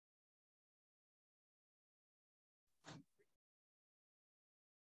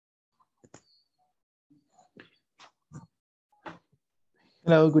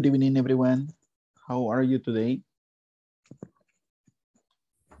Hello, good evening, everyone. How are you today?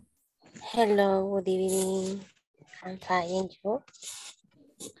 Hello, good evening. I'm fine, you?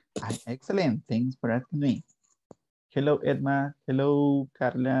 I'm excellent. Thanks for asking me. Hello, Edma. Hello,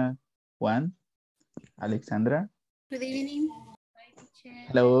 Carla, Juan, Alexandra. Good evening. Hi, teacher.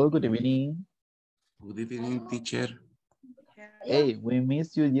 Hello, good evening. Good evening, teacher. Hey, we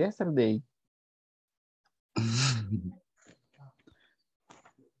missed you yesterday.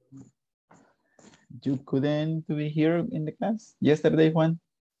 You couldn't be here in the class yesterday, Juan?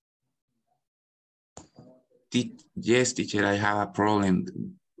 Yes, teacher, I have a problem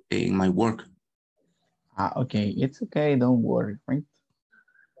in my work. Okay, it's okay. Don't worry, right?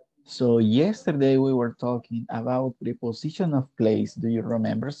 So yesterday we were talking about preposition of place. Do you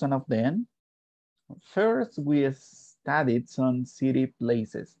remember some of them? First, we studied some city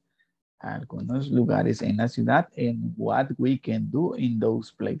places, algunos lugares en la ciudad, and what we can do in those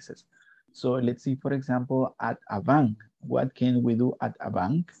places. So let's see, for example, at a bank. What can we do at a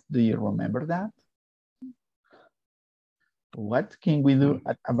bank? Do you remember that? What can we do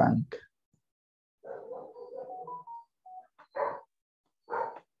at a bank?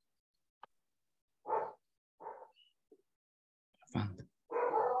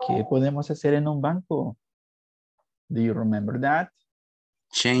 ¿Qué podemos hacer en un banco? Do you remember that?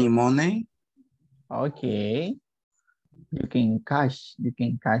 Change money. Okay. You can cash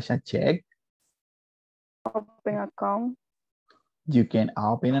a check. Open account. You can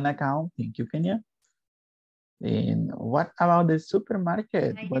open an account. Thank you, Kenya. And what about the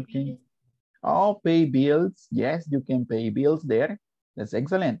supermarket? What can... Oh, pay bills. Yes, you can pay bills there. That's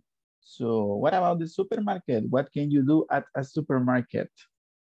excellent. So what about the supermarket? What can you do at a supermarket?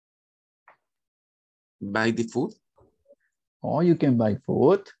 Buy the food. Oh, you can buy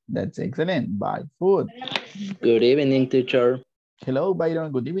food. That's excellent. Buy food. Good evening, teacher. Hello,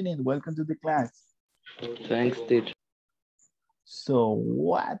 Byron. Good evening. Welcome to the class. Thanks, teacher. So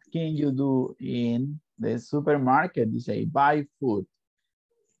what can you do in the supermarket? You say buy food.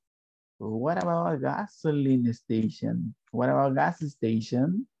 What about a gasoline station? What about a gas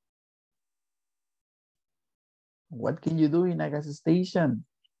station? What can you do in a gas station?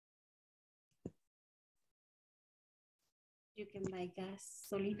 You can buy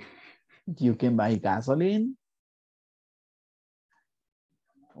gasoline. You can buy gasoline.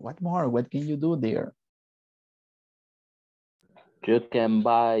 What more? What can you do there? You can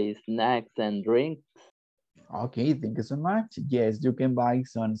buy snacks and drinks. Okay, thank you so much. Yes, you can buy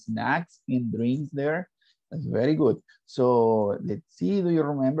some snacks and drinks there. That's very good. So let's see, do you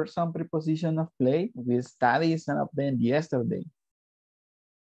remember some preposition of play? We studied some of them yesterday.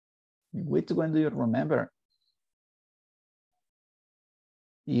 Which one do you remember?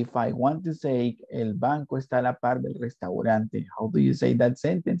 If I want to say, el banco está a la par del restaurante, how do you say that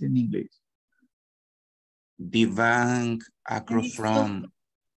sentence in English? The bank across from,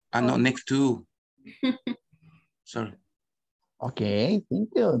 no, next to. Sorry. Okay, thank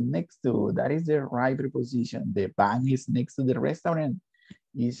you. Next to, that is the right preposition. The bank is next to the restaurant.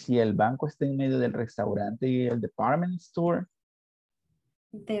 Y si el banco está en medio del restaurante y el department store.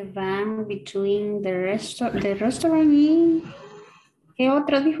 The van between the restaurant y... ¿Qué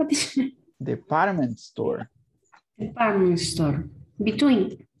otro dijo? Department store. Department store.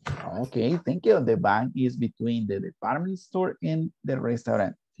 Between. Okay, thank you. The bank is between the department store and the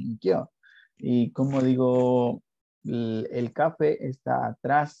restaurant. Thank you. Y como digo, el café está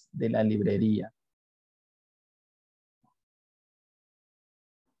atrás de la librería.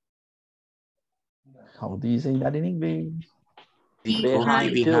 How do you say that in English? The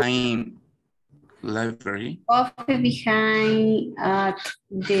coffee behind library. Coffee behind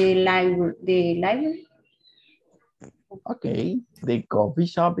the library. Okay, the coffee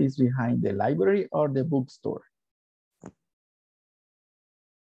shop is behind the library or the bookstore?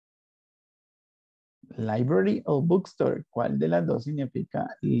 Library o bookstore, ¿cuál de las dos significa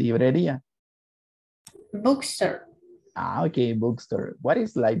librería? Bookstore. Okay, bookstore. What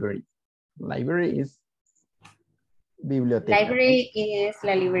is library? Library is biblioteca. Library es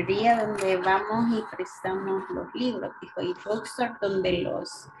la librería donde vamos y prestamos los libros, dijo, y bookstore donde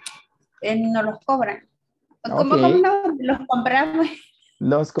no los cobran. ¿Cómo no? Los compramos.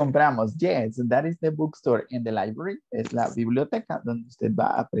 Los compramos, yes, that is the bookstore. And the library es la biblioteca donde usted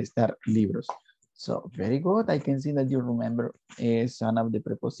va a prestar libros. So, very good. I can see that you remember some of the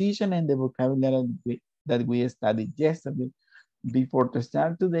preposition and the vocabulary that we studied yesterday. Before to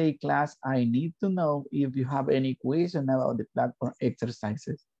start today class, I need to know if you have any question about the platform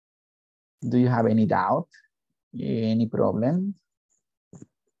exercises. Do you have any doubt? Any problem?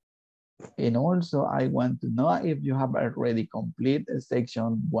 And also I want to know if you have already completed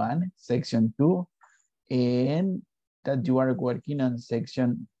section 1, section 2, and that you are working on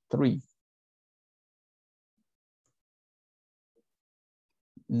section 3.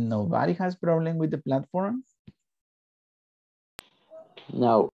 Nobody has problem with the platform?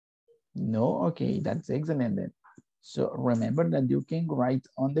 No. No, okay, that's excellent then. So remember that you can write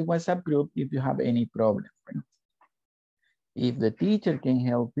on the WhatsApp group if you have any problem, right? If the teacher can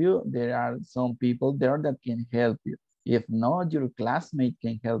help you, there are some people there that can help you. If not, your classmate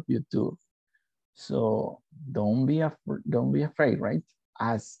can help you too. So don't be afraid, right?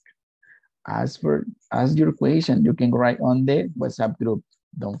 Ask your question. You can write on the WhatsApp group.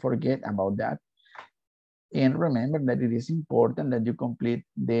 Don't forget about that. And remember that it is important that you complete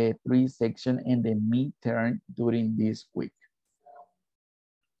the 3 sections in the midterm during this week.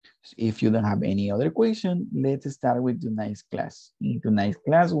 So if you don't have any other question, let's start with tonight's class. In tonight's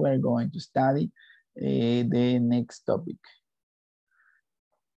class, we're going to study the next topic.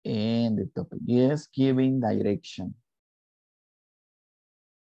 And the topic is giving direction.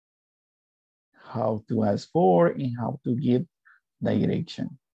 How to ask for and how to give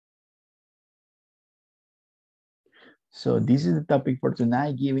direction. So this is the topic for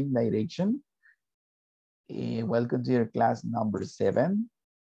tonight, giving direction. Welcome to your class number 7.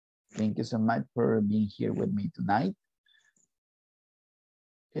 Thank you so much for being here with me tonight.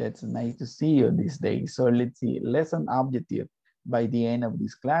 It's nice to see you this day. So let's see, lesson objective. By the end of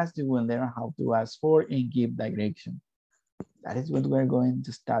this class, you will learn how to ask for and give direction. That is what we're going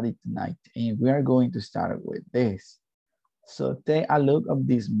to study tonight. And we are going to start with this. So take a look of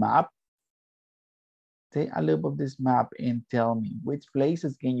this map. Take a look of this map and tell me which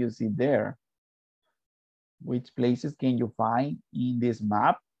places can you see there? Which places can you find in this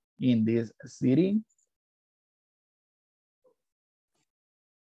map, in this city?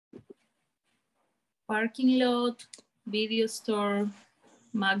 Parking lot, video store,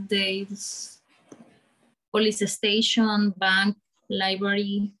 McDade's, police station, bank,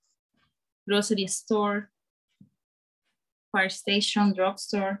 library, grocery store, fire station,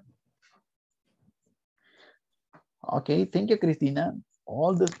 drugstore. Okay, thank you, Christina.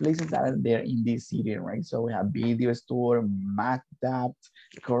 All those places are there in this city, right? So we have video store, McDonald's,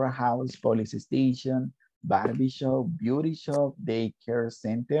 courthouse, police station, barber shop, beauty shop, daycare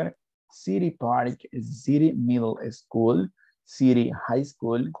center, city park, city middle school, city high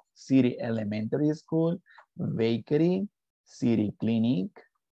school, city elementary school, bakery, city clinic,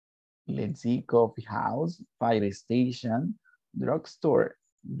 let's see, coffee house, fire station, drugstore,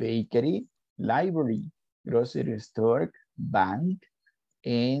 bakery, library, grocery store, bank,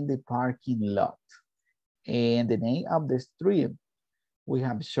 and the parking lot. And the name of the street, we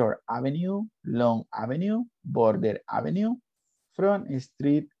have Short Avenue, Long Avenue, Border Avenue, Front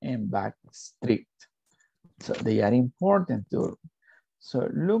Street, and Back Street. So they are important too. So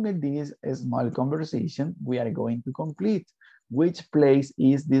look at this small conversation we are going to complete. Which place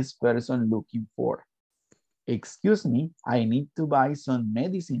is this person looking for? Excuse me, I need to buy some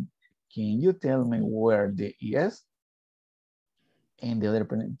medicine. Can you tell me where there is? And the other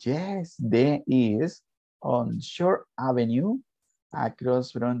person, yes, there is on Short Avenue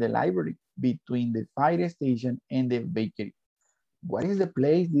across from the library between the fire station and the bakery. What is the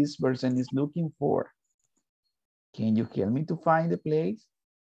place this person is looking for? Can you help me to find the place?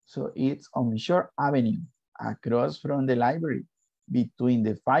 So it's on Short Avenue across from the library between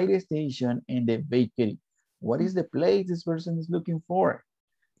the fire station and the bakery. What is the place this person is looking for?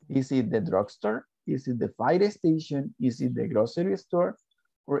 Is it the drugstore? Is it the fire station? Is it the grocery store?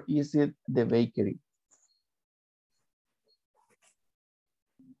 Or is it the bakery?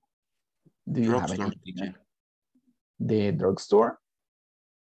 Do you have any? The drugstore?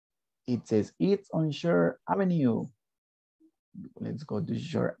 It says it's on Shore Avenue. Let's go to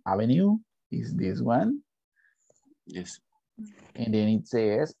Shore Avenue. Is this one? Yes. And then it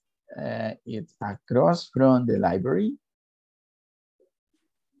says it's across from the library.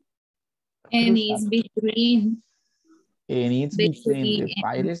 And it's between. And it's between the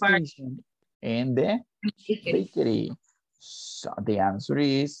fire station and the bakery. So the answer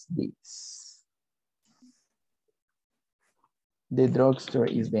is this. The drugstore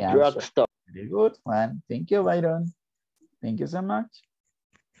is the answer. Drugstore. Very good one. Thank you, Byron. Thank you so much.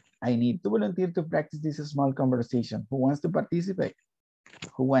 I need to volunteer to practice this small conversation. Who wants to participate?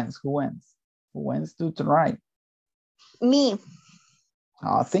 Who wants? Who wants? Who wants to try? Me.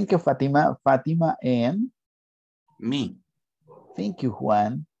 Oh, thank you, Fatima. Fatima and? Me. Thank you,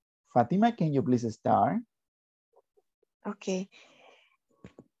 Juan. Fatima, can you please start? Okay.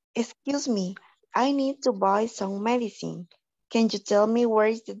 Excuse me, I need to buy some medicine. Can you tell me where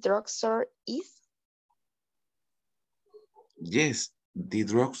is the drugstore is? Yes, the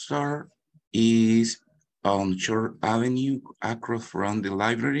drugstore is on Short Avenue across from the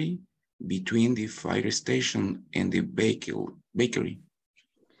library between the fire station and the bakery.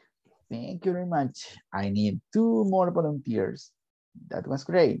 Thank you very much. I need 2 more volunteers. That was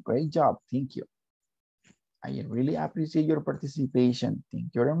great. Great job. Thank you. I really appreciate your participation.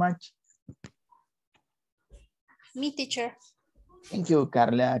 Thank you very much. Me, teacher. Thank you,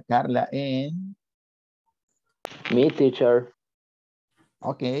 Carla. Carla and... Me, teacher.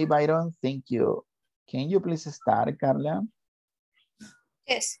 Okay, Byron, thank you. Can you please start, Carla?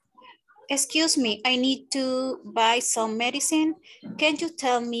 Yes. Excuse me, I need to buy some medicine. Can you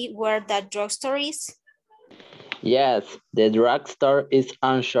tell me where that drugstore is? Yes, the drugstore is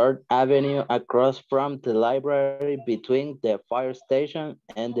on Short Avenue across from the library between the fire station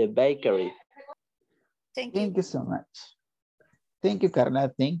and the bakery. Thank you so much. Thank you,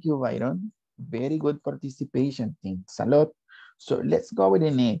 Carla. Thank you, Byron. Very good participation. Thanks a lot. So let's go with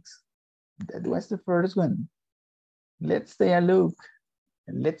the next. That was the first one. Let's take a look.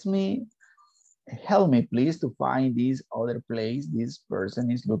 Help me please to find this other place this person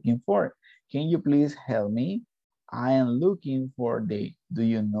is looking for. Can you please help me? I am looking for the, do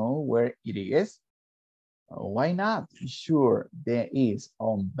you know where it is? Why not? Sure, there is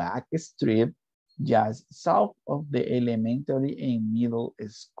on back street just south of the elementary and middle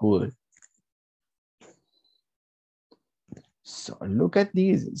school. So look at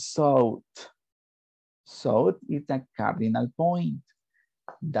this, south. South is a cardinal point.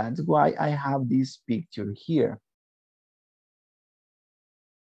 That's why I have this picture here.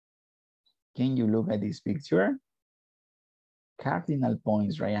 Can you look at this picture? Cardinal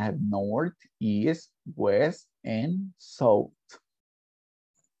points, right? I have north, east, west, and south.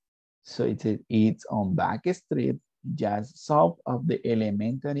 So it's on back street, just south of the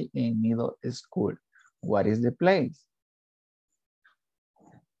elementary and middle school. What is the place?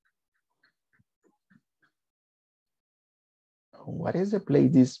 What is the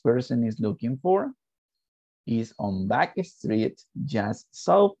place this person is looking for? Is on back street, just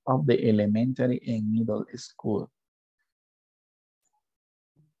south of the elementary and middle school.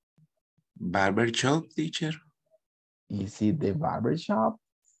 Barber shop, teacher. Is it the barber shop?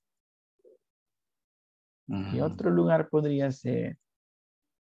 ¿Qué otro lugar podría ser?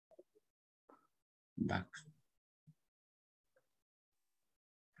 Back.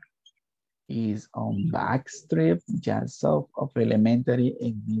 Is on back street, just south of elementary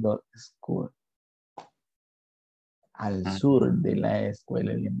and middle school. Al sur de la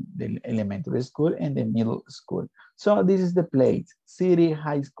escuela, del elementary school and the middle school. So this is the place, City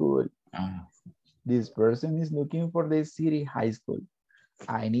High School. This person is looking for the City High School.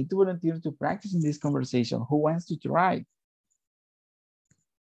 I need to volunteer to practice in this conversation. Who wants to try?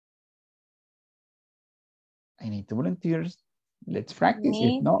 I need to volunteers. Let's practice.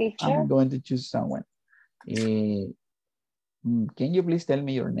 Me, if not, teacher. I'm going to choose someone. Can you please tell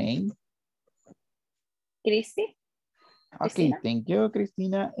me your name? Christy. Okay, Cristina. thank you,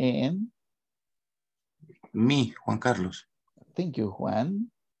 Cristina. And me, Juan Carlos. thank you,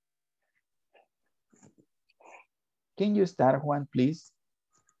 Juan. Can you start, Juan, please?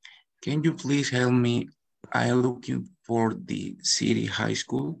 Can you please help me? I'm looking for the City High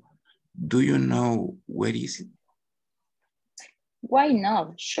School. Do you know where is it? Why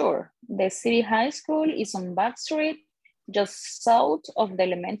not? Sure. The City High School is on Back Street, just south of the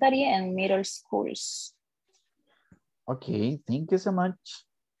elementary and middle schools. Okay, thank you so much.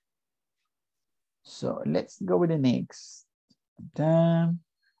 So let's go with the next.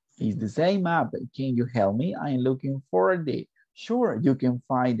 It's the same app. Can you help me? I'm looking for the, sure, you can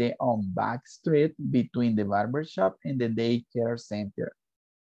find it on back street between the barber shop and the daycare center.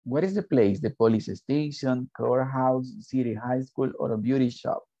 What is the place? The police station, courthouse, city high school, or a beauty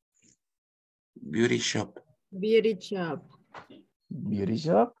shop? Beauty shop. Beauty shop. Beauty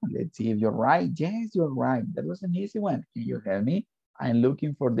shop? Let's see if you're right. Yes, you're right. That was an easy one. Can you help me? I'm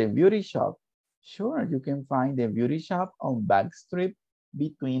looking for the beauty shop. Sure, you can find the beauty shop on back street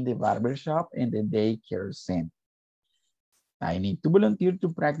between the barber shop and the daycare center. I need to volunteer to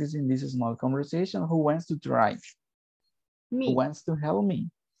practice in this small conversation. Who wants to try? Me. Who wants to help me?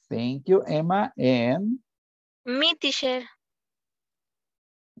 Thank you, Emma. And me, teacher.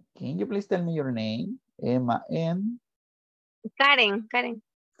 can you please tell me your name? Emma and Karen, Karen.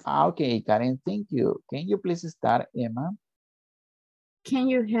 Okay, Karen, thank you. Can you please start, Emma? Can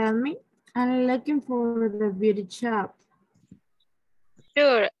you help me? I'm looking for the beauty shop.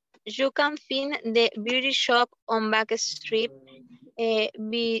 Sure, you can find the beauty shop on Back Street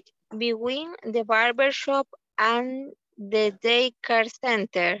between the barber shop and the daycare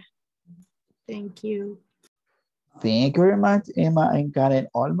center. Thank you. Thank you very much, Emma and Karen.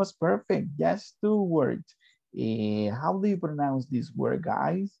 Almost perfect. Just 2 words. How do you pronounce this word,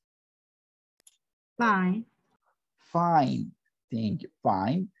 guys? Fine. Fine. Thank you.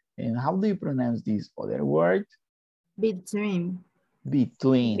 Fine. And how do you pronounce this other word? Between.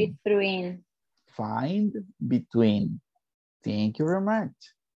 Between. Between. Find between. Thank you very much.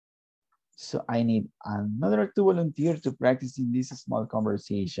 So I need another 2 volunteers to practice in this small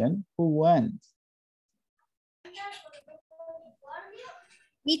conversation. Who wants?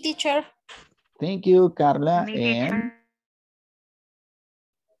 Me, teacher. Thank you, Carla Me,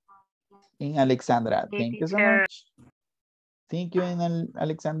 and Alexandra. Me, Thank you so teacher. much. Thank you, and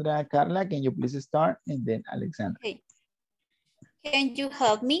Alexandra. Carla, can you please start? And then Alexandra. Okay. Can you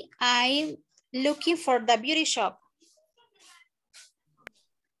help me? I'm looking for the beauty shop.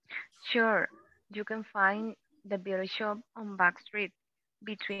 Sure, you can find the beauty shop on Back Street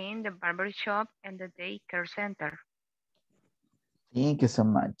between the barber shop and the daycare center. Thank you so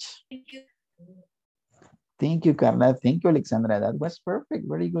much. Thank you. Thank you, Carla. Thank you, Alexandra. That was perfect.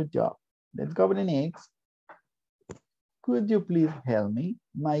 Very good job. Let's go with the next. Could you please help me?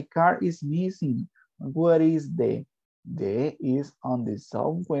 My car is missing. What is the? The is on the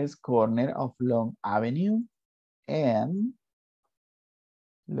southwest corner of Long Avenue and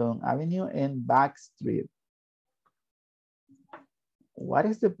Back Street. What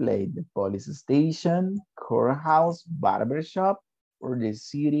is the place? The police station, courthouse, barber shop, or the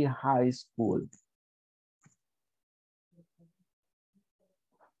city high school?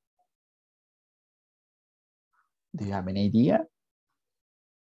 Do you have an idea?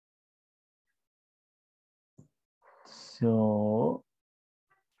 So,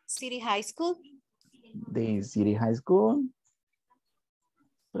 City High School. the city high school,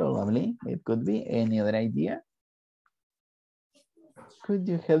 probably, it could be. Any other idea? Could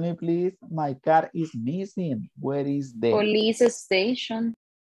you help me, please? My car is missing. Where is the? Police station.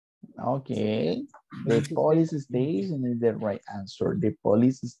 Okay, the police station is the right answer. The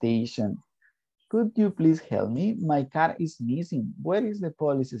police station. Could you please help me? My car is missing. Where is the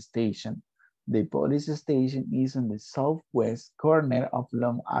police station? The police station is on the southwest corner of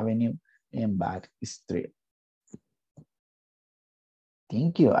Long Avenue and Back Street.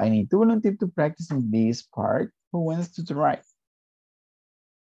 Thank you. I need 2 volunteers to practice in this part. Who wants to try?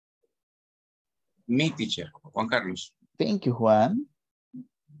 Me, teacher, Juan Carlos. Thank you, Juan.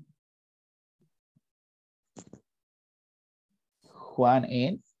 Juan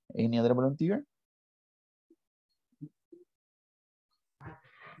and any other volunteer?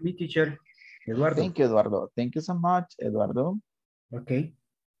 Me, teacher. Eduardo. Thank you, Eduardo. Thank you so much, Eduardo. Okay.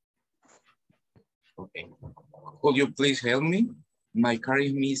 Okay. Could you please help me? My car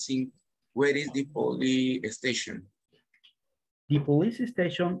is missing. Where is the police station? The police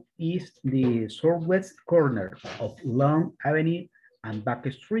station is the southwest corner of Long Avenue and Back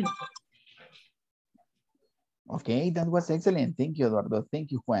Street. Okay, that was excellent. Thank you, Eduardo.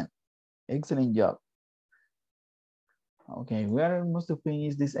 Thank you, Juan. Excellent job. Okay, we are almost to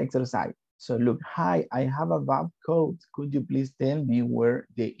finish this exercise. So look, hi, I have a bad cold. Could you please tell me where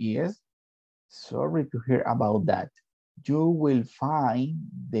the is? Sorry to hear about that. You will find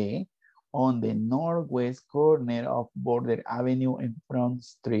the on the northwest corner of Border Avenue and Front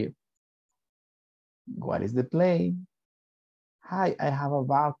Street. What is the place? Hi, I have a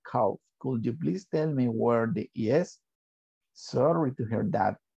bad cough. Could you please tell me where the is? Sorry to hear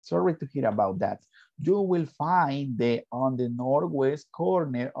that. Sorry to hear about that. You will find the on the northwest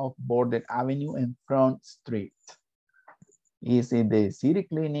corner of Border Avenue and Front Street. Is it the city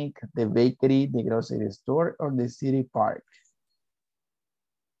clinic, the bakery, the grocery store, or the city park?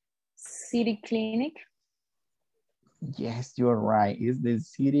 City clinic. Yes, you're right. It's the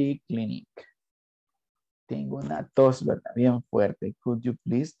city clinic. Tengo una tos, ¿verdad? Bien fuerte. Could you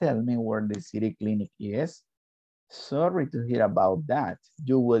please tell me where the city clinic is? Sorry to hear about that.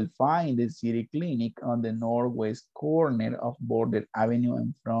 You will find the city clinic on the northwest corner of Border Avenue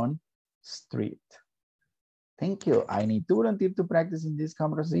and Front Street. Thank you. I need 2 volunteers to practice in this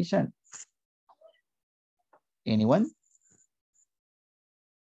conversation. Anyone?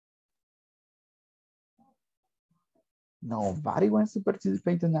 Nobody wants to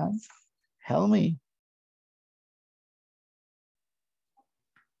participate tonight? Help me.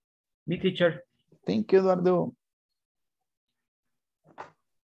 Me, teacher. Thank you, Eduardo.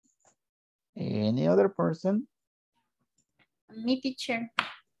 Any other person? Me, teacher.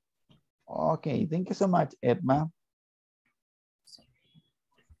 Okay, thank you so much, Edma.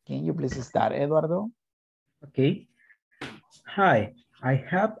 Can you please start, Eduardo? Okay. Hi, I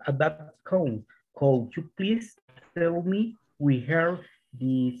have a bad cold. Could you please tell me where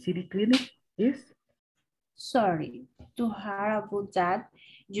the city clinic is? Sorry to hear about that.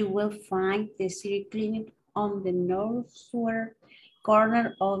 You will find the city clinic on the northwest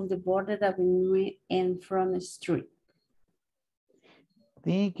corner of the Border Avenue and Front Street.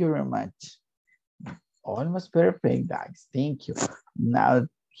 Thank you very much. Almost perfect, guys. Thank you. Now,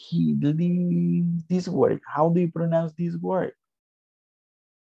 this word. How do you pronounce this word?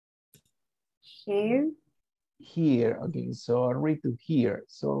 Here. Here. Okay, sorry to hear.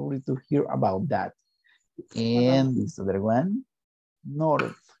 Sorry to hear about that. And this other one,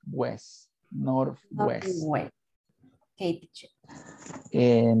 northwest. Northwest. Okay, teacher.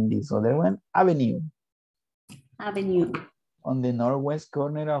 And this other one, avenue. Avenue. On the northwest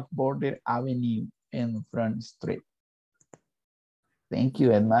corner of Border Avenue and Front Street. Thank you,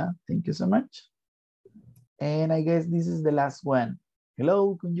 Edma. Thank you so much. And I guess this is the last one.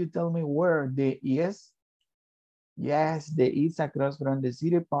 Hello, can you tell me where the is? Yes, the is across from the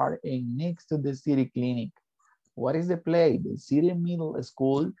city park and next to the city clinic. What is the place? The city middle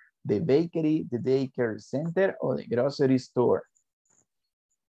school, the bakery, the daycare center, or the grocery store?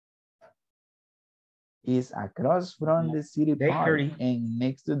 Is across from the city park and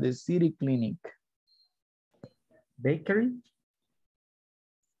next to the city clinic. Bakery?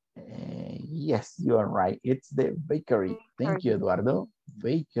 Yes, you are right. It's the bakery. Thank you, Eduardo.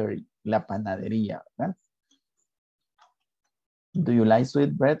 Bakery, la panadería, ¿verdad? Do you like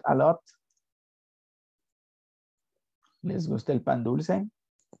sweet bread a lot? ¿Les gusta el pan dulce?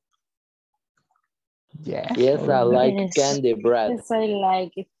 Yes. Yes, I like Yes. candy bread. Yes, I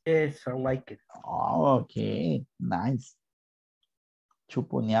like it. Yes, I like it. Oh, okay, nice.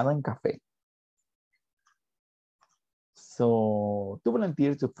 Chuponeado en café. So, to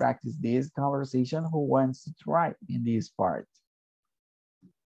volunteer to practice this conversation, who wants to try in this part?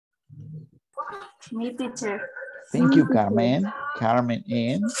 Me, teacher. Thank you, Carmen. Carmen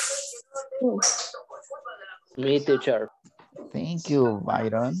and? Me, teacher. Thank you,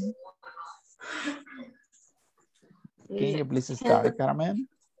 Byron. Can you please start, Carmen?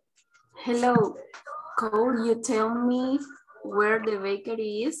 Hello. Could you tell me where the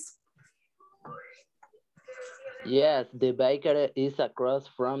bakery is? Yes, the bakery is across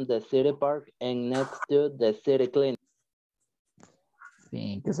from the city park and next to the city clinic.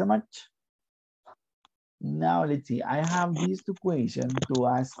 Thank you so much. Now let's see, I have these two questions to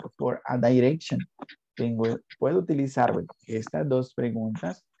ask for a direction. Puedo utilizar estas dos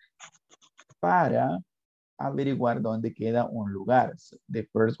preguntas para averiguar dónde queda un lugar. So the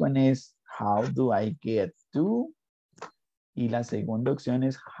first one is, how do I get to? Y la segunda opción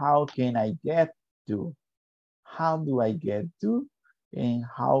es, how can I get to? How do I get to? And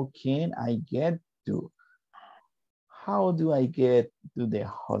how can I get to? How do I get to the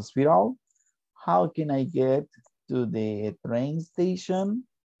hospital? How can I get to the train station?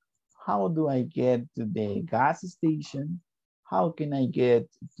 How do I get to the gas station? How can I get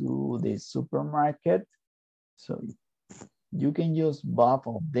to the supermarket? So you can use both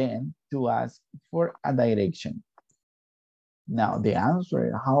of them to ask for a direction. Now the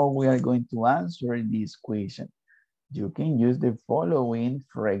answer, how we are going to answer this question. You can use the following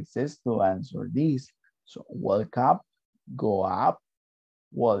phrases to answer this. So walk up,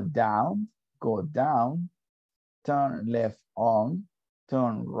 walk down, go down, turn left on,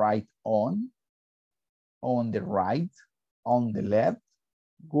 turn right on the right, on the left,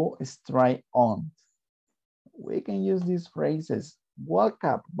 go straight on. We can use these phrases. Walk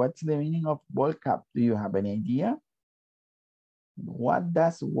up, what's the meaning of walk up? Do you have any idea? What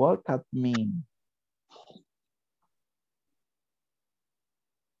does walk up mean?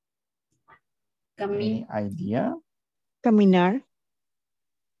 Any idea? Caminar.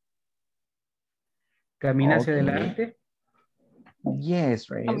 Camina hacia adelante. Yes,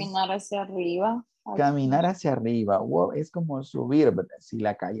 right. Caminar hacia arriba. Caminar hacia arriba. Well, es como subir, ¿verdad? Si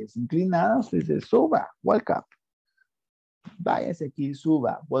la calle es inclinada, usted dice suba, walk up. Váyase aquí,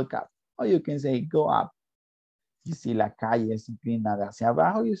 suba, walk up. Or you can say go up. Y si la calle es inclinada hacia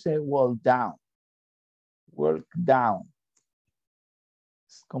abajo, you say walk down. Walk down.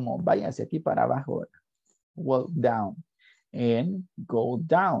 Es como váyase aquí para abajo. Walk down. And go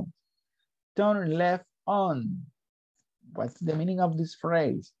down. Turn left on. What's the meaning of this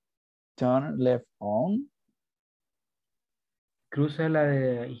phrase? Turn left on. Cruza la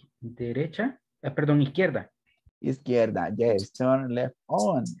derecha. Perdón, izquierda. Izquierda, yes. Turn left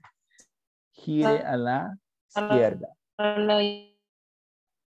on. Gire a la izquierda.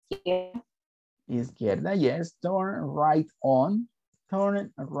 Izquierda, yes. Turn right on.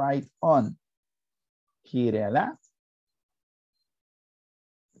 Turn right on. Gire a la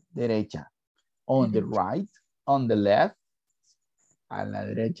derecha. On the right, On the left, a la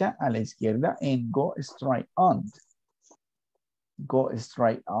derecha, a la izquierda, and go straight on. Go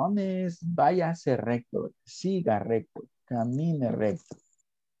straight on es váyase recto, siga recto, camine recto.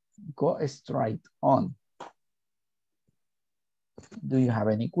 Go straight on. Do you have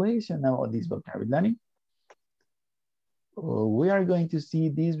any question about this vocabulary? We are going to see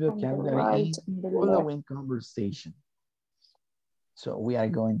this vocabulary in the following conversation. So we are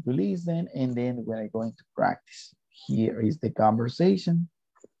going to listen and then we are going to practice. Here is the conversation.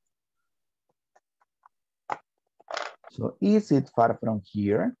 So is it far from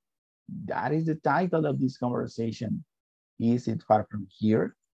here? That is the title of this conversation. Is it far from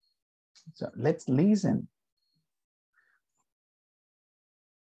here? So let's listen.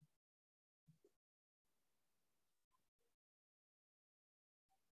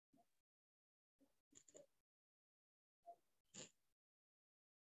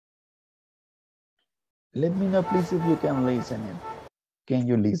 Let me know, please, if you can listen. Can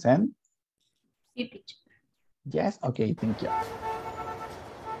you listen? Yes, okay, thank you.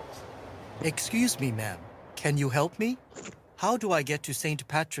 Excuse me, ma'am. Can you help me? How do I get to St.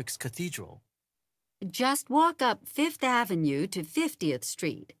 Patrick's Cathedral? Just walk up 5th Avenue to 50th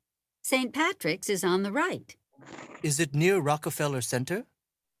Street. St. Patrick's is on the right. Is it near Rockefeller Center?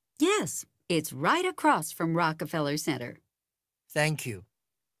 Yes, it's right across from Rockefeller Center. Thank you.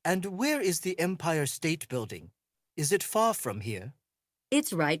 And where is the Empire State Building? Is it far from here?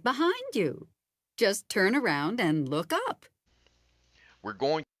 It's right behind you. Just turn around and look up. We're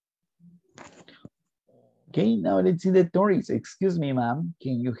going. Okay, now let's see the tourists. Excuse me, ma'am.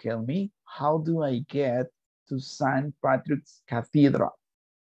 Can you help me? How do I get to St. Patrick's Cathedral?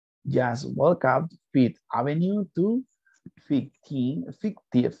 Just walk up 5th Avenue to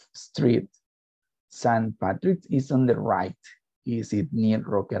 50th Street. St. Patrick's is on the right. Is it near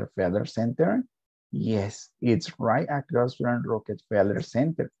Rockefeller Center? Yes, it's right across from Rockefeller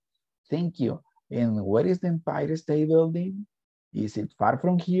Center. Thank you. And where is the Empire State Building? Is it far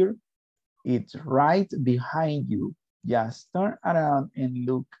from here? It's right behind you. Just turn around and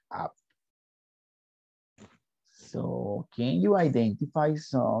look up. So can you identify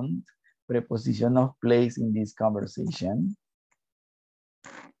some preposition of place in this conversation?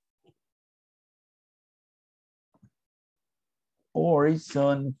 Or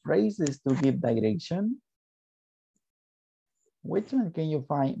some phrases to give direction? Which one can you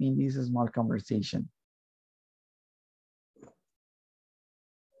find in this small conversation?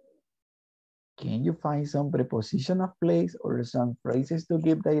 Can you find some preposition of place or some phrases to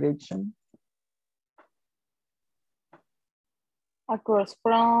give direction? Across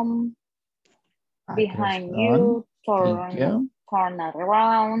from, behind from, you, turn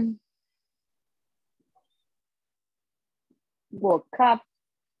around, walk up.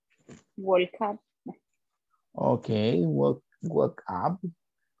 Okay, walk up.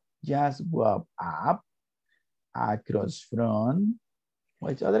 Just walk up. Across from.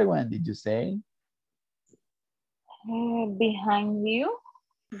 Which other one did you say? Behind you.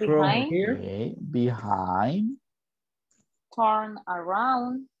 From here. Okay, behind. Turn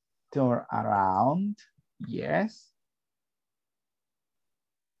around. Turn around. Yes.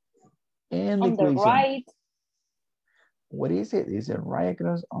 And on the right. What is it? Is it right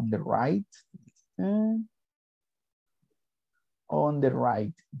across on the right? On the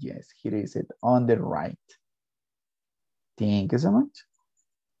right. Yes, here is it. On the right. Thank you so much.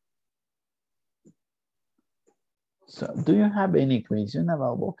 So do you have any question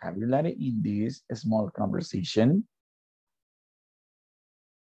about vocabulary in this small conversation?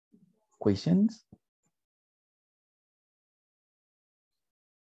 Questions?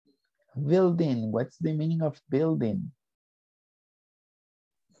 Building. What's the meaning of building?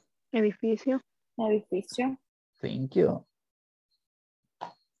 Edificio. Edificio. Thank you.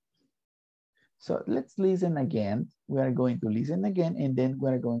 So let's listen again. We are going to listen again and then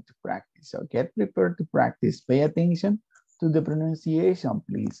we're going to practice. So get prepared to practice. Pay attention to the pronunciation,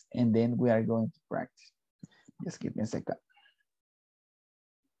 please. And then we are going to practice. Just give me a second.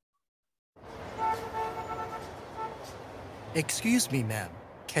 Excuse me, ma'am.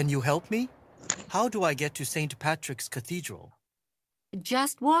 Can you help me? How do I get to St. Patrick's Cathedral?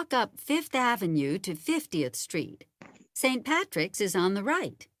 Just walk up 5th Avenue to 50th Street. St. Patrick's is on the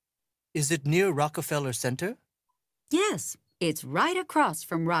right. Is it near Rockefeller Center? Yes, it's right across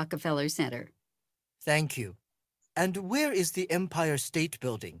from Rockefeller Center. Thank you. And where is the Empire State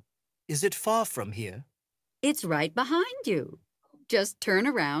Building? Is it far from here? It's right behind you. Just turn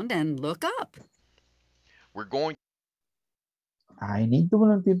around and look up. We're going. I need to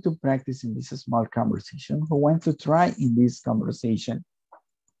volunteer to practice in this small conversation. Who wants to try in this conversation?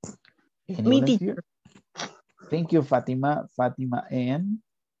 Any volunteer? Thank you, Fatima. Fatima and?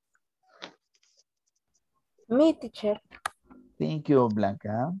 Me, teacher. Thank you,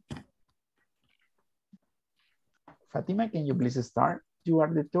 Blanca. Fatima, can you please start? You are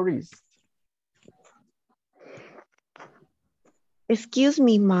the tourist. Excuse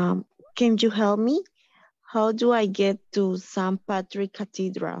me, ma'am. Can you help me? How do I get to St. Patrick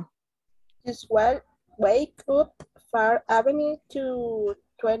Cathedral? Just wake up Far Avenue to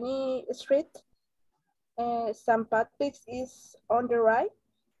 20th Street. St. Patrick's is on the right.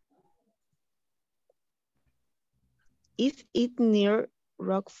 Is it near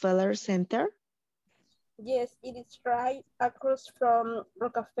Rockefeller Center? Yes, it is right across from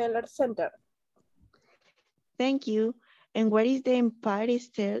Rockefeller Center. Thank you. And where is the Empire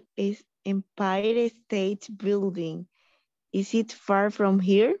State Building? Is it far from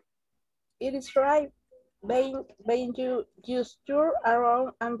here? It is right. When you just turn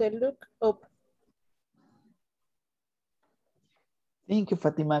around and then look up. Thank you,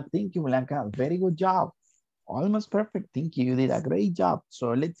 Fatima. Thank you, Blanca. Very good job. Almost perfect. Thank you. You did a great job.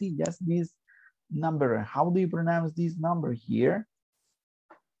 So let's see just this number. How do you pronounce this number here?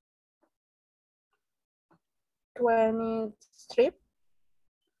 20th Street.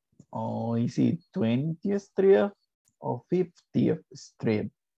 Oh, is it 20th Street or 50th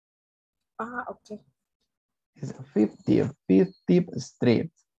Street? Ah, okay. It's 50th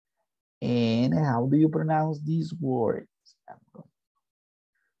Street. And how do you pronounce this word?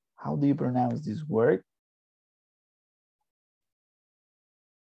 How do you pronounce this word?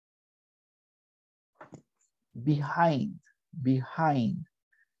 Behind.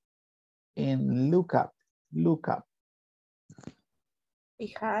 And look up.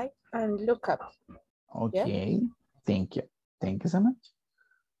 Behind and look up. Okay, yeah. Thank you. Thank you so much.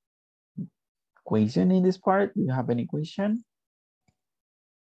 Question in this part? Do you have any question?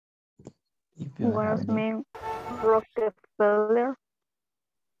 If you don't have any.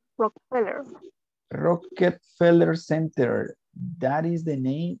 Rockefeller Center. That is the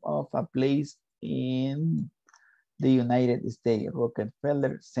name of a place in the United States.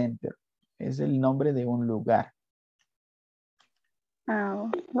 Rockefeller Center. Es el nombre de un lugar. Oh,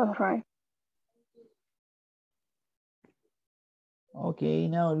 that's right. Okay,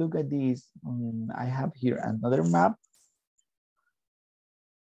 now look at this. I have here another map.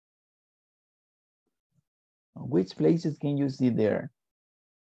 Which places can you see there?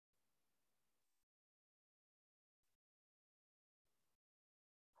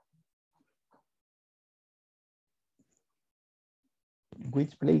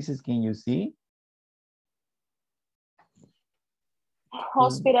 Which places can you see?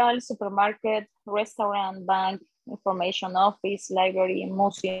 Hospital, supermarket, restaurant, bank, information office, library,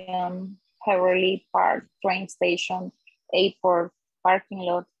 museum, Beverly Park, train station, airport, parking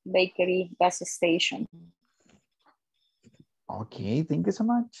lot, bakery, gas station. Okay, thank you so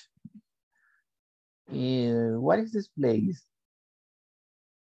much. What is this place?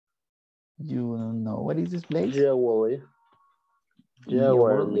 You know what is this place? Jewelry.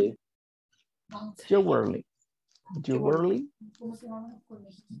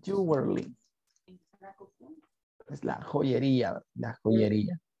 Es la joyería,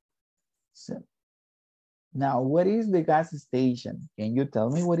 So, now, what is the gas station? Can you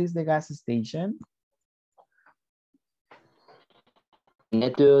tell me what is the gas station?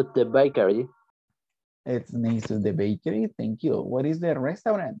 Next to the bakery. It's next to the bakery. Thank you. What is the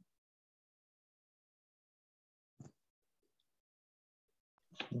restaurant?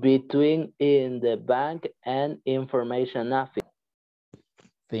 Between in the bank and information office.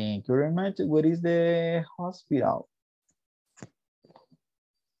 Thank you very much. What is the hospital?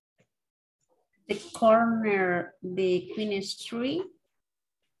 The corner, the Queen Street.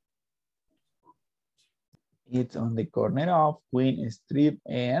 It's on the corner of Queen Street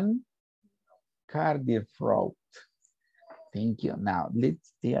and Cardiff Road. Thank you. Now,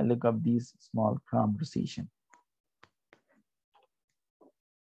 let's take a look at this small conversation.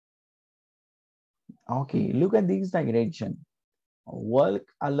 Okay, look at this direction. Walk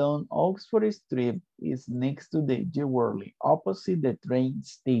along Oxford Street is next to the Jewelry, opposite the train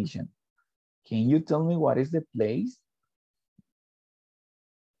station. Can you tell me what is the place?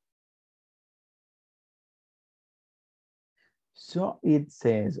 So it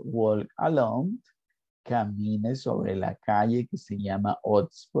says, walk along, camine sobre la calle que se llama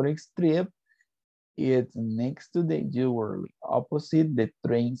Oxford Street. It's next to the Jewelry, opposite the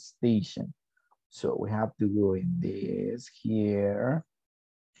train station. So we have to go in this here.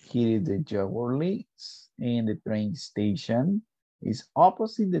 Here is the Jewelry and the train station is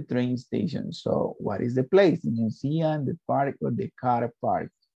opposite the train station. So what is the place? The museum, the park, or the car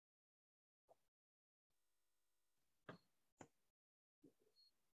park?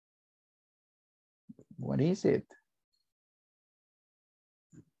 What is it?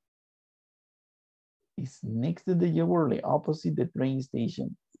 It's next to the Jubilee, opposite the train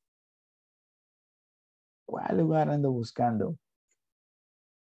station. ¿Cuál lugar ando buscando?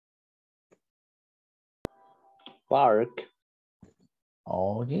 Park.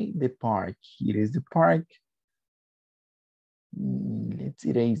 Okay, the park. Here is the park. Let's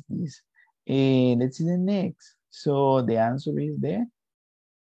erase this. And let's see the next. So the answer is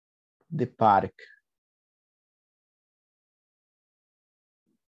the park.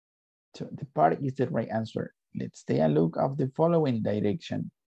 So the park is the right answer. Let's take a look of the following direction.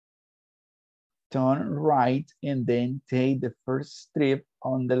 Turn right and then take the first strip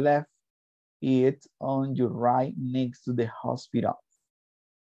on the left. It's on your right next to the hospital.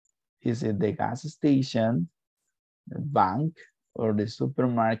 Is it the gas station, the bank, or the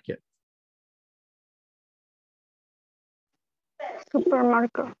supermarket?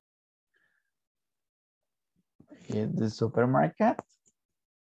 Supermarket. Is the supermarket?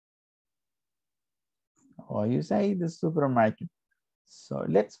 Or you say the supermarket. So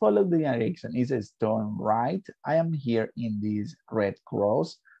let's follow the direction. It says turn right. I am here in this red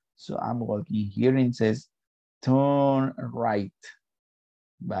cross. So I'm walking here and it says turn right.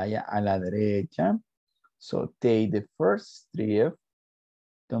 Vaya a la derecha. So take the first strip.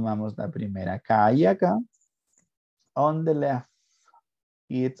 Tomamos la primera calle acá. On the left.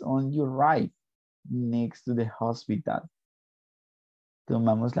 It's on your right. Next to the hospital.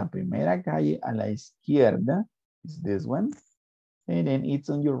 Tomamos la primera calle a la izquierda. Is this one. And then it's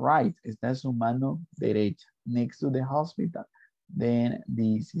on your right. Está en su mano derecha. Next to the hospital. Then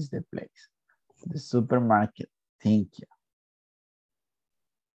this is the place. The supermarket. Thank you.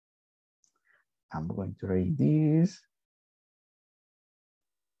 I'm going to read this.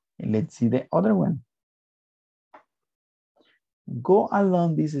 And let's see the other one. Go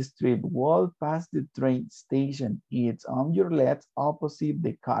along this street, walk past the train station. It's on your left opposite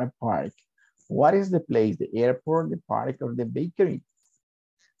the car park. What is the place? The airport, the park, or the bakery?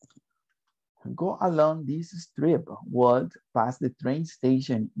 Go along this strip, walk past the train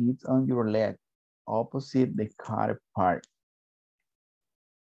station. It's on your left opposite the car park.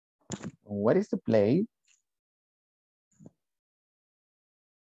 What is the place?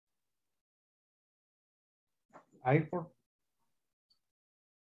 Airport.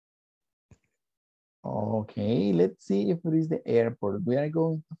 Okay, let's see if it is the airport. We are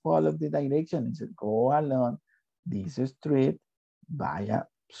going to follow the direction. It says go along this street, vaya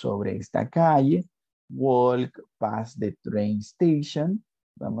sobre esta calle, walk past the train station.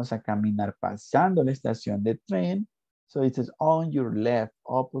 Vamos a caminar pasando la estación de tren. So it says on your left,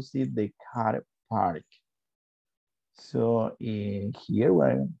 opposite the car park. So here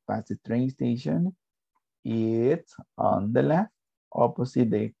we're past the train station. It's on the left, opposite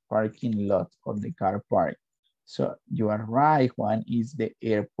the parking lot or the car park. So you are right, Juan, is the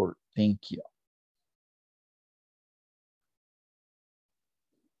airport. Thank you.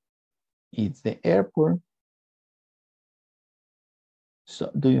 It's the airport. So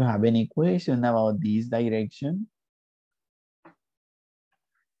do you have any question about this direction?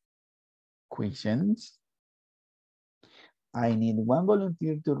 Questions? I need one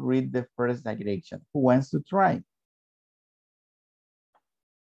volunteer to read the first direction. Who wants to try?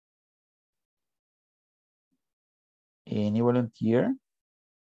 Any volunteer?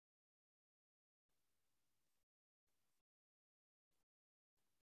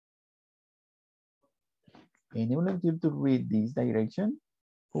 Any volunteer to read this direction?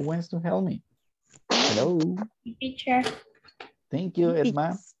 Who wants to help me? Hello? Teacher. Thank you,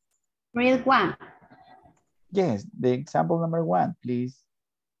 Edma. Read one. Yes, the example number one, please.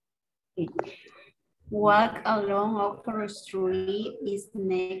 Walk along Oxford Street is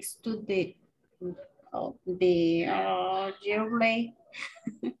next to the Jubilee.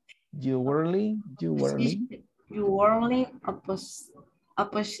 Jubilee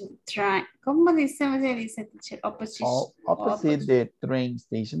opposite train. ¿Cómo dice teacher? Opposite the train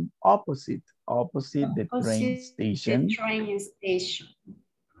station. Opposite the train station. The train station.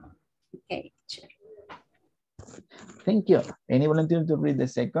 Okay, teacher. Thank you. Any volunteer to read the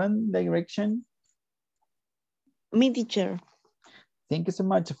second direction? Me, teacher. Thank you so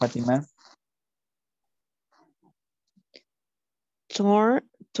much, Fatima. Turn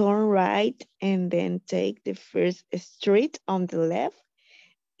right and then take the first street on the left.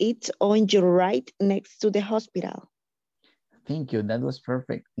 It's on your right next to the hospital. Thank you. That was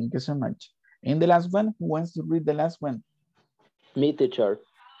perfect. Thank you so much. And the last one, who wants to read the last one? Me, teacher.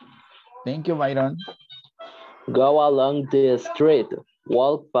 Thank you, Byron. Go along the street,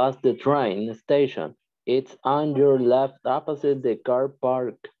 walk past the train station. It's on your left opposite the car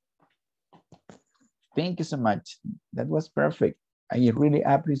park. Thank you so much. That was perfect. I really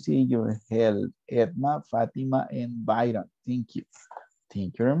appreciate your help, Edma, Fatima, and Byron. Thank you.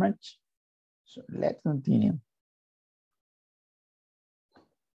 Thank you very much. So let's continue.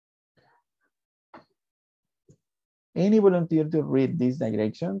 Any volunteer to read this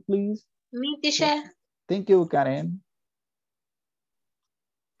direction, please? Me, teacher. Thank you, Karen.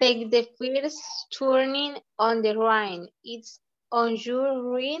 Take the first turning on the right. It's on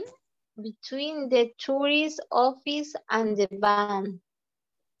your right between the tourist office and the bank.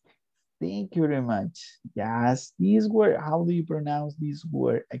 Thank you very much. Yes, this word, how do you pronounce this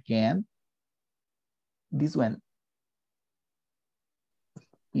word again? This one.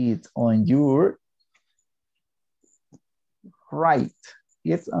 It's on your right.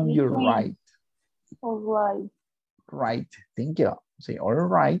 It's on your right. All right. Right. Thank you. Say all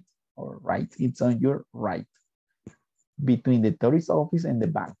right. All right. It's on your right. Between the tourist office and the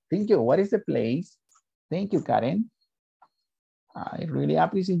bank. Thank you. What is the place? Thank you, Karen. I really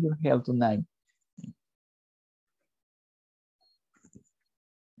appreciate your help tonight.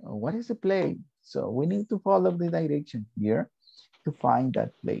 What is the place? So we need to follow the direction here to find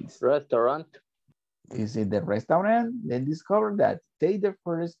that place. Restaurant. Is it the restaurant? Let's discover that. Take the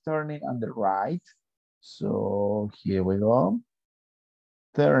first turning on the right. So here we go.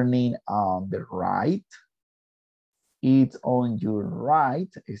 Turning on the right. It's on your right.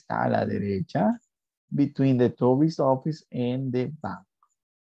 Está a la derecha. Between the tourist office and the bank.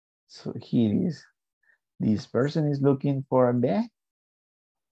 So here is. This person is looking for the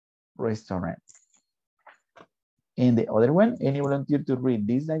restaurant. And the other one, any volunteer to read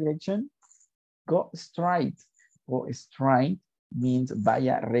this direction? Go straight. Go straight means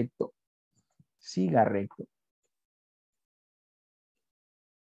vaya recto. Siga recto.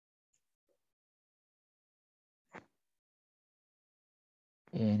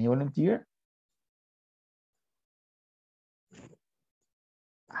 Any volunteer?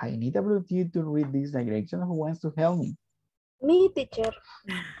 I need a volunteer to read this direction. Who wants to help me? Me, teacher.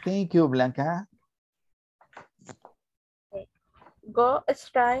 Thank you, Blanca. Go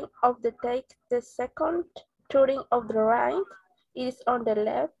straight of the take the second turning of the right. It is on the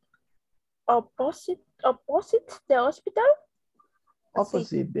left, opposite the hospital.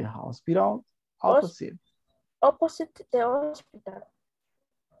 Opposite the hospital. Opposite. Opposite the hospital.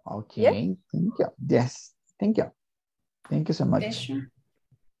 Okay, Yes. thank you. Yes, thank you. Thank you so much.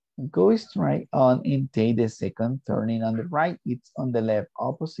 Go straight on and take the second turning on the right. It's on the left,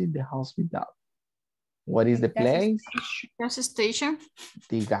 opposite the hospital. What is the place? Gas station.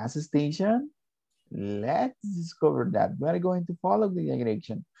 The gas station. Let's discover that. We are going to follow the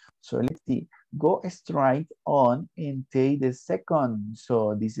direction. So let's see. Go straight on and take the second.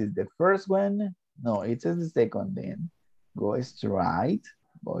 So this is the first one. No, it says the second then. Go straight.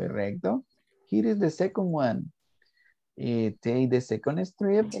 Voy recto. Here is the second one. Take the second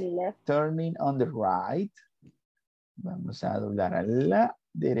strip. Turning on the right. Vamos a doblar a la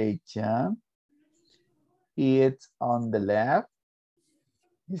derecha. It's on the left.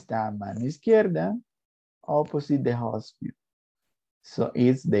 Está a mano izquierda. Opposite the hospital. So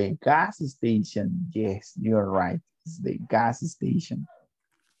it's the gas station. Yes, you're right. It's the gas station.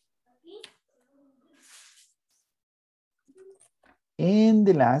 And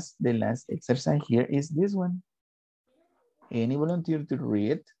the last exercise here is this one. Any volunteer to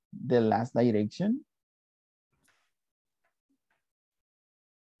read the last direction?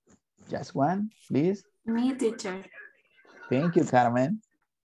 Just one, please. Me, teacher. Thank you, Carmen.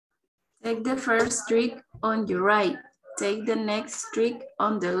 Take the first street on your right. Take the next street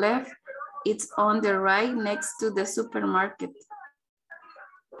on the left. It's on the right next to the supermarket.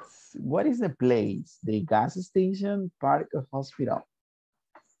 What is the place? The gas station, park, or hospital?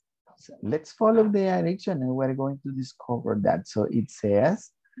 So let's follow the direction and we're going to discover that. So it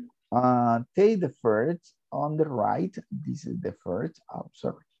says, take the first on the right. This is the first. Oh,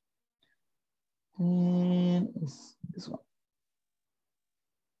 sorry. And it's this one.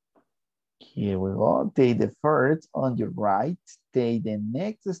 Here we go. Take the first on your right. Take the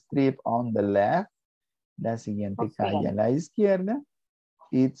next strip on the left. La siguiente calle a la izquierda.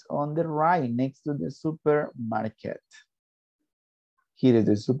 It's on the right next to the supermarket. Here is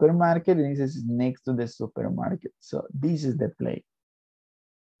the supermarket and this is next to the supermarket. So this is the place.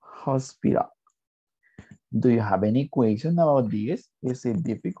 Hospital. Do you have any question about this? Is it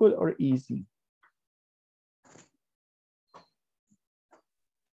difficult or easy?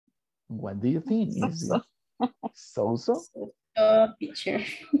 What do you think? Is it so-so? Teacher.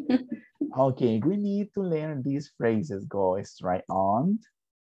 Okay, we need to learn these phrases. Go straight on.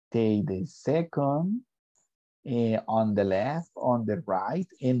 Take the second. On the left, on the right,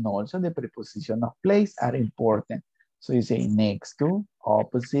 and also the preposition of place are important. So you say next to,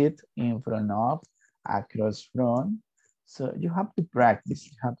 opposite, in front of, across from. So you have to practice.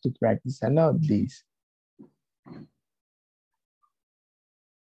 You have to practice a lot this.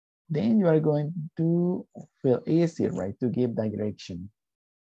 Then you are going to feel easy, right, to give direction.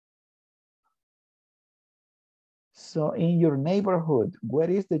 So in your neighborhood, where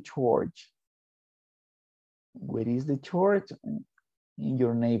is the church? Where is the church in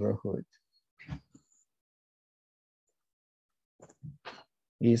your neighborhood?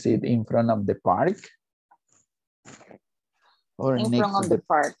 Is it in front of the park? Or In next front to of the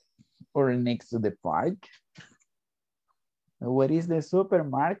park. Or next to the park? Where is the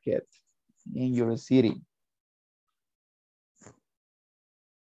supermarket in your city?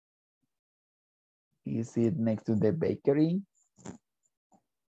 Is it next to the bakery?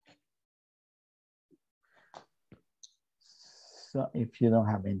 So if you don't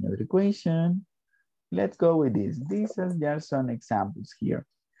have any other question, let's go with this. These are just some examples here.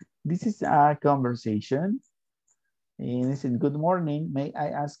 This is a conversation. And it said, good morning. May I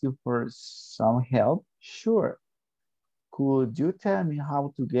ask you for some help? Sure. Could you tell me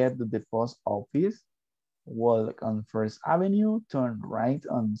how to get to the post office? Walk on First Avenue, turn right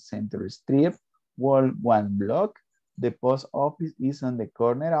on Center Street, walk 1 block. The post office is on the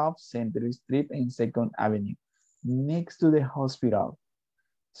corner of Center Street and 2nd Avenue, next to the hospital.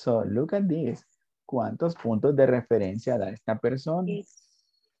 So look at this. ¿Cuántos puntos de referencia da esta persona?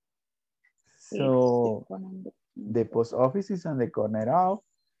 So the post office is on the corner of,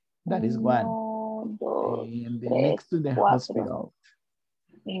 that is 1. And the next to the hospital.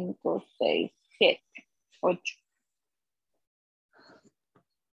 5, 6, 7, 8.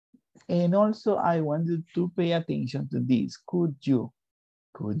 And also I want you to pay attention to this. Could you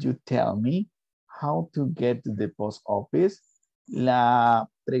tell me how to get to the post office? La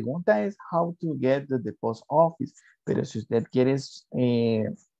pregunta es how to get to the post office. Pero si usted quiere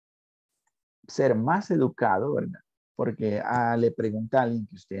ser más educado, ¿verdad? Porque le pregunta a alguien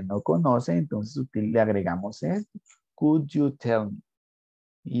que usted no conoce, entonces usted le agregamos esto. Could you tell me?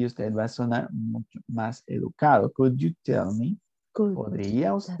 Y usted va a sonar mucho más educado. Could you tell me?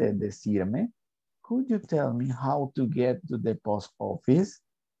 ¿Podría usted decirme? Could you tell me how to get to the post office?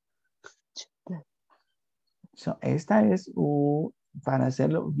 So, esta es para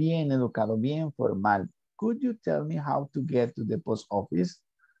hacerlo bien educado, bien formal. Could you tell me how to get to the post office?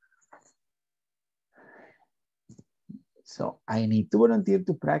 So, I need to volunteer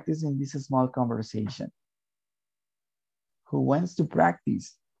to practice in this small conversation. Who wants to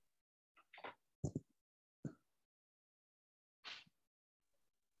practice?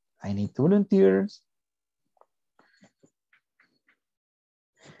 I need volunteers.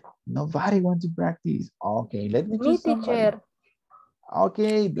 Nobody wants to practice. Okay, let me choose somebody. Teacher.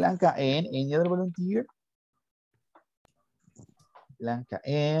 Okay, Blanca, and any other volunteer? Blanca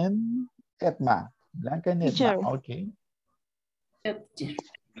and Edma. Blanca and Edma, Teacher. okay.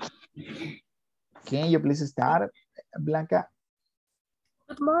 Can you please start, Blanca?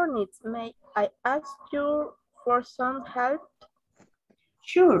 Good morning. May I ask you for some help?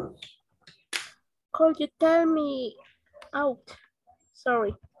 Sure. Could you tell me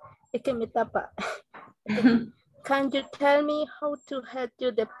sorry, es que me tapa. Can you tell me how to head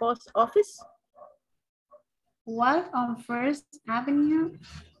to the post office? Walk on First Avenue,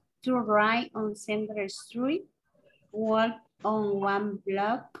 to right on Center Street, walk on 1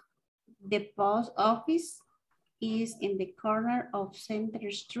 block. The post office is in the corner of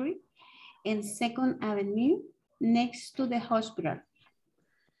Center Street and 2nd Avenue, next to the hospital.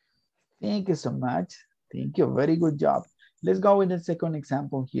 Thank you so much. Thank you. Very good job. Let's go with the second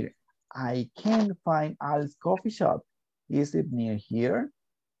example here. I can't find Al's coffee shop. Is it near here?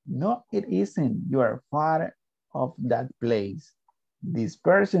 No, it isn't. You are far of that place. This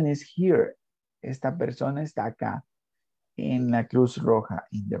person is here. Esta persona está acá en la Cruz Roja,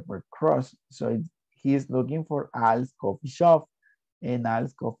 in the Red Cross. So he is looking for Al's coffee shop, and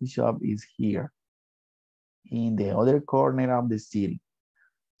Al's coffee shop is here in the other corner of the city.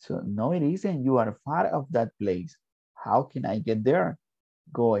 So no, it isn't. You are far of that place. How can I get there?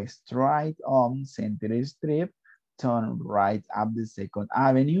 Go straight on Center Street, turn right up the 2nd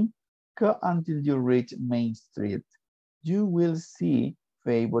Avenue, go until you reach Main Street. You will see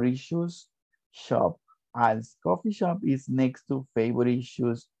Favorite Shoes Shop. Al's coffee shop is next to Favorite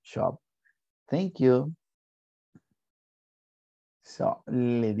Shoes Shop. Thank you. So,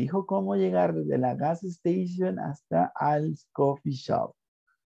 le dijo cómo llegar desde la gas station hasta Al's coffee shop.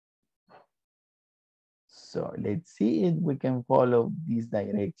 So let's see if we can follow this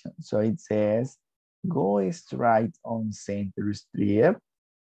direction. So it says, Go straight on Center Street.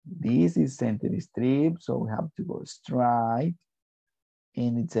 This is Center Street, so we have to go straight.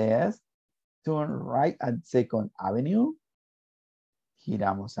 And it says, turn right at 2nd Avenue.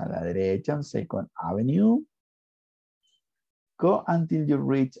 Giramos a la derecha on 2nd Avenue. Go until you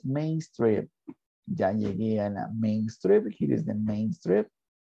reach Main Street. Ya llegué a la Main Street. Here is the Main Street.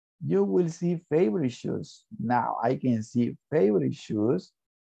 You will see favorite shoes. Now I can see favorite shoes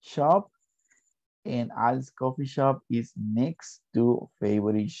shop, and Al's coffee shop is next to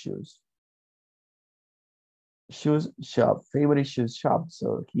favorite shoes. Shoes shop, favorite shoes shop.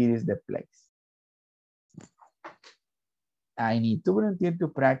 So here is the place. I need to volunteer to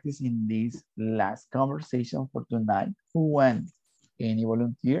practice in this last conversation for tonight. Who went? Any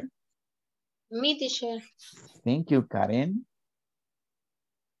volunteer? Me, teacher. Thank you, Karen.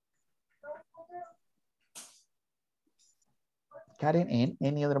 Karen, and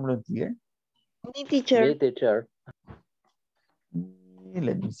any other volunteer? Me, teacher. Me, teacher.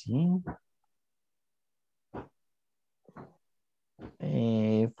 Let me see.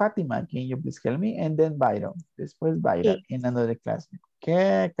 Fatima, can you please help me? And then Byron. Después Byron in another classmate.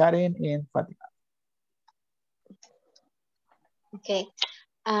 Okay, Karen and Fatima. Okay.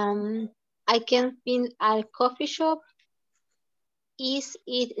 I can find a coffee shop. Is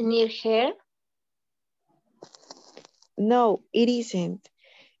it near here? No, it isn't.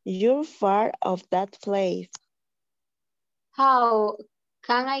 You're far off that place. How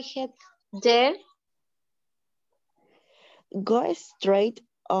can I head there? Go straight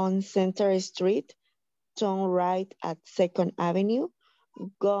on Center Street, turn right at 2nd Avenue,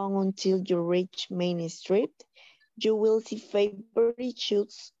 go until you reach Main Street. You will see favorite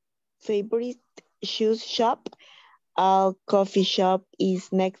shoes shop. Our coffee shop is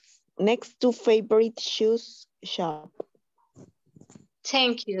next to favorite shoes shop.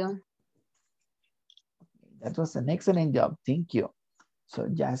 Thank you. That was an excellent job. Thank you. So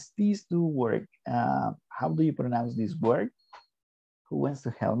just these two words. How do you pronounce this word? Who wants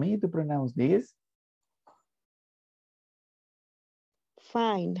to help me to pronounce this?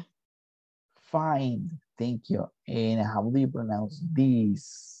 Find. Find. Thank you. And how do you pronounce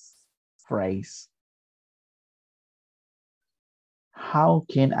this phrase? How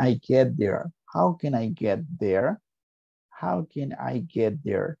can I get there? How can I get there? How can I get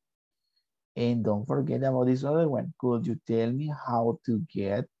there? And don't forget about this other one. Could you tell me how to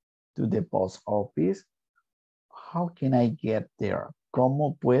get to the post office? How can I get there?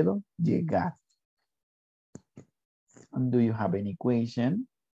 ¿Cómo puedo llegar? And do you have any question?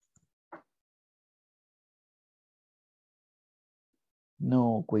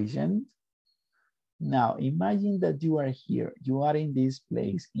 No questions? Now imagine that you are here. You are in this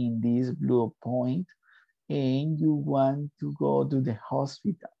place, in this blue point, and you want to go to the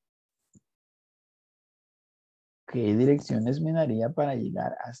hospital. ¿Qué direcciones me daría para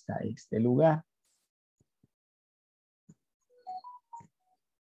llegar hasta este lugar?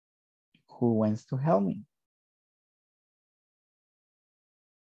 Who wants to help me?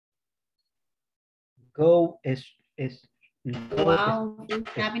 Go Wow,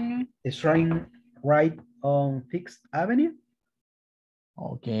 Avenue. straight right on 6th Avenue.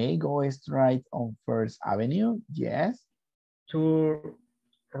 Okay, go straight on 1st Avenue. Yes. To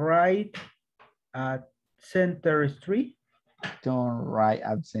right at Center Street. Turn right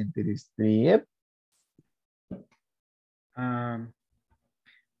at Center Street. Turn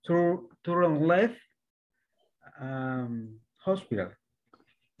left. Hospital.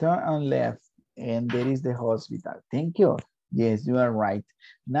 Turn on left, and there is the hospital. Thank you. Yes, you are right.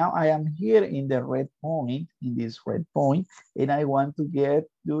 Now I am here in the red point, in this red point, and I want to get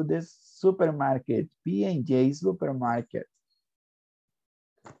to the supermarket, P&J supermarket.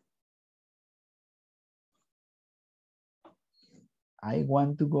 I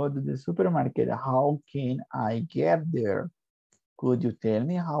want to go to the supermarket. How can I get there? Could you tell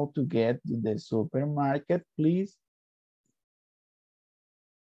me how to get to the supermarket, please?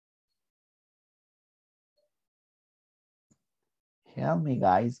 Help me,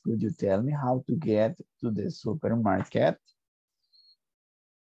 guys. Could you tell me how to get to the supermarket?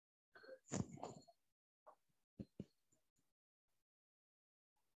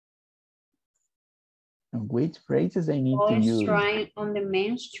 And which phrases I need to use? Go straight on the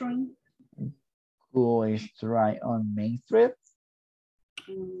Main Street. Go straight on Main Street.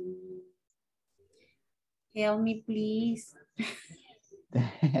 Help me, please.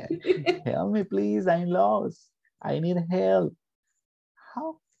 Help me, please. I'm lost. I need help.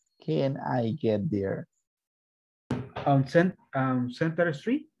 How can I get there? On Center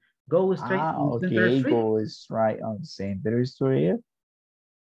Street. Go straight on Center okay, Street. go straight on Center Street.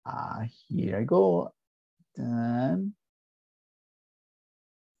 Here I go. Done.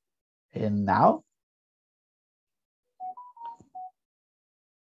 And now?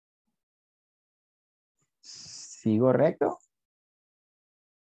 ¿Sigo recto?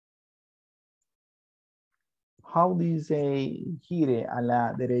 How do you say gire a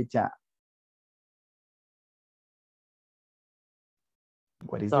la derecha?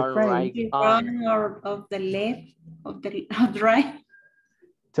 What is the Turn phrase? right Turn or of the left, of the right.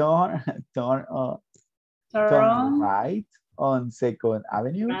 Turn right on 2nd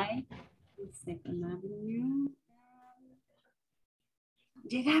Avenue. Right, 2nd Avenue.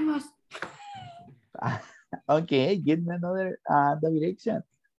 Llegamos. Okay, give me another direction.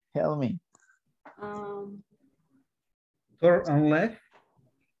 Help me. Turn on left.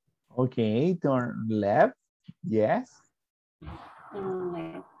 Okay, turn left. Yes. Turn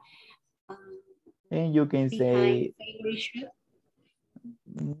left. And you can say favorite shoe.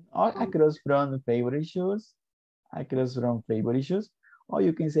 Across from favorite shoes. Across from favorite shoes. Or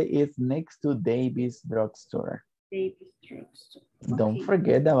you can say it's next to David's drugstore. David's drugstore. Don't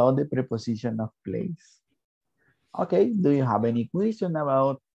forget about the preposition of place. Okay, do you have any question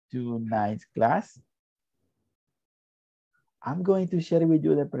about tonight's class? I'm going to share with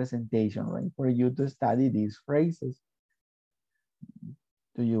you the presentation, right? For you to study these phrases.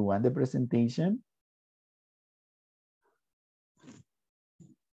 Do you want the presentation?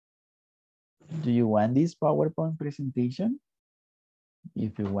 Do you want this PowerPoint presentation?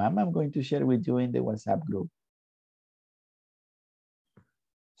 If you want, I'm going to share with you in the WhatsApp group.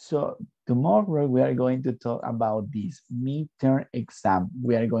 So tomorrow we are going to talk about this midterm exam.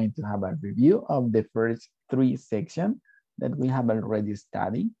 We are going to have a review of the first 3 sections that we have already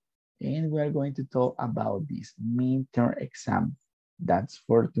studied. And we are going to talk about this midterm exam. That's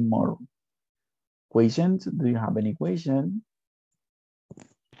for tomorrow. Questions? Do you have any question?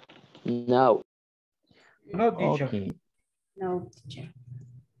 No. No, teacher. Okay. No, teacher.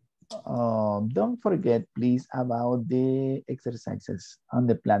 Don't forget, please, about the exercises on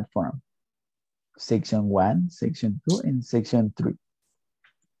the platform. Section 1, Section 2, and Section 3.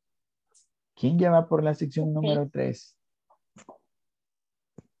 ¿Quién ya va por la sección número 3?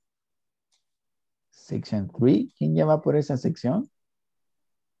 Section 3. ¿Quién ya va por esa sección?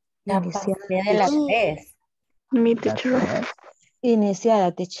 La pasé de la 3. Mi teacher.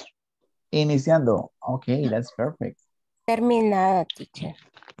 Iniciada, teacher. Iniciando. Okay, that's perfect. Terminada, teacher.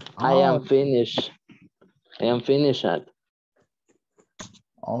 I am finished. I am finished.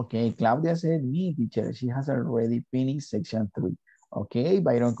 Okay, Claudia said me, teacher. She has already finished section 3. Okay,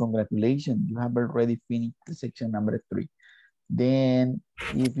 Byron, congratulations. You have already finished section number 3. Then,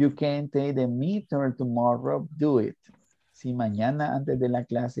 if you can take the midterm tomorrow, do it. Si mañana antes de la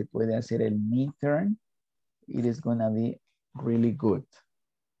clase puede hacer el midterm, it is gonna be really good.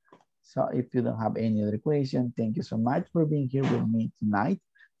 So if you don't have any other question, thank you so much for being here with me tonight.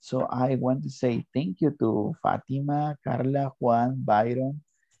 So I want to say thank you to Fatima, Carla, Juan, Byron,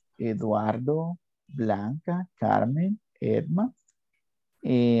 Eduardo, Blanca, Carmen, Edma,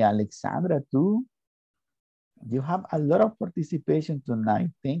 Alexandra too. You have a lot of participation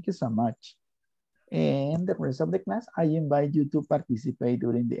tonight. Thank you so much. And the rest of the class, I invite you to participate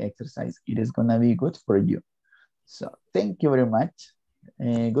during the exercise. It is gonna be good for you. So thank you very much.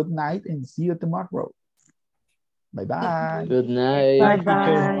 Good night and see you tomorrow. Bye-bye. Good night.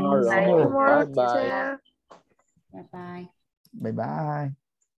 Bye-bye. Bye-bye. Bye-bye. Bye-bye.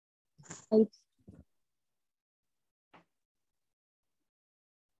 Bye.